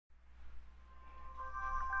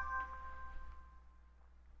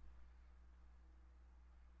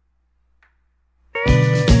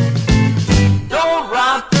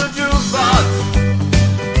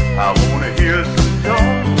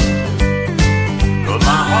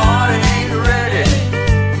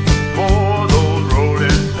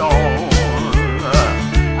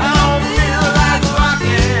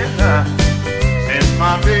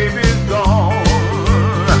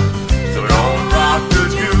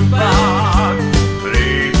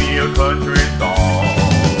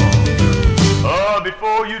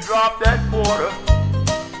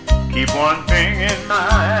one thing in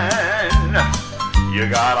mind. You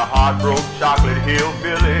got a heartbroken chocolate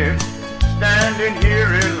hillbilly standing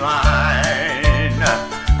here in line.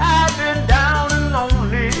 I've been down and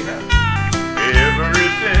lonely ever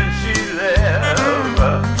since she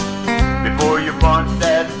left. Before you punch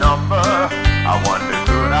that number, I wonder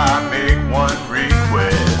could I make one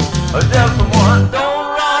request? Just one, don't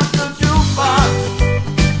rock the jukebox.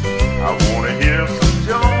 I wanna hear some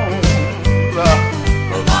Jones,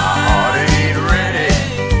 but my heart ain't ready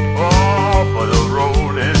for the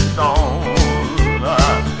Rolling Stones.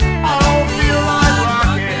 I don't feel like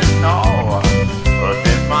rocking, no,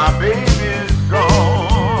 since my baby's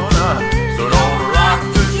gone. So don't rock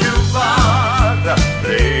the jukebox,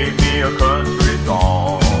 play me a country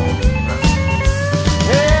song.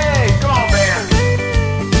 Hey, come on, man.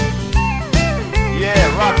 Yeah,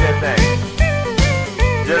 rock that thing.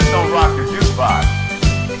 Just don't rock the jukebox.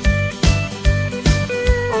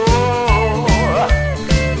 Oh,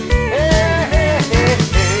 hey, hey, hey,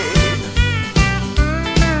 hey.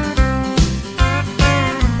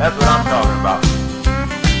 That's what I'm talking about.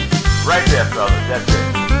 Right there, fellas, that's it.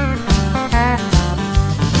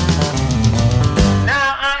 Now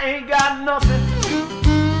I ain't got nothing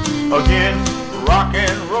against rock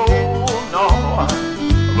and roll, no.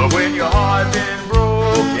 But when your heart been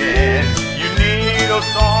broken, you need a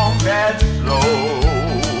song that's slow.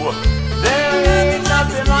 There ain't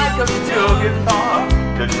nothing like a steel guitar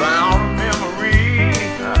to drown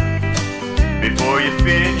memories. Before you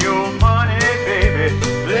spend your money, baby,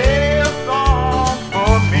 play a song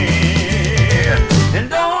for me. And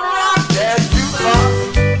don't rock that jukebox.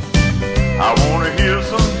 I wanna hear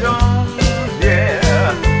some Jones,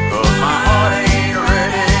 yeah, 'cause my heart ain't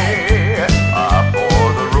ready for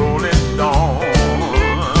the Rolling Stones.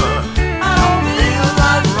 I don't feel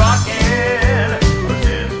like rocking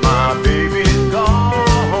since my baby's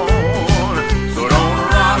gone. So don't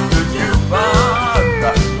rock the jukebox,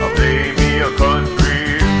 play me a country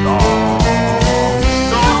song.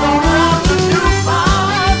 So don't rock the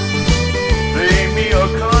jukebox, play me a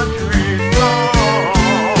country song.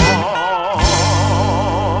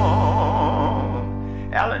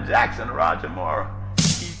 Alan Jackson, Roger Moore,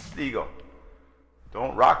 Keith Stegall.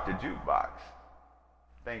 Don't rock the jukebox.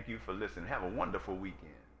 Thank you for listening. Have a wonderful weekend.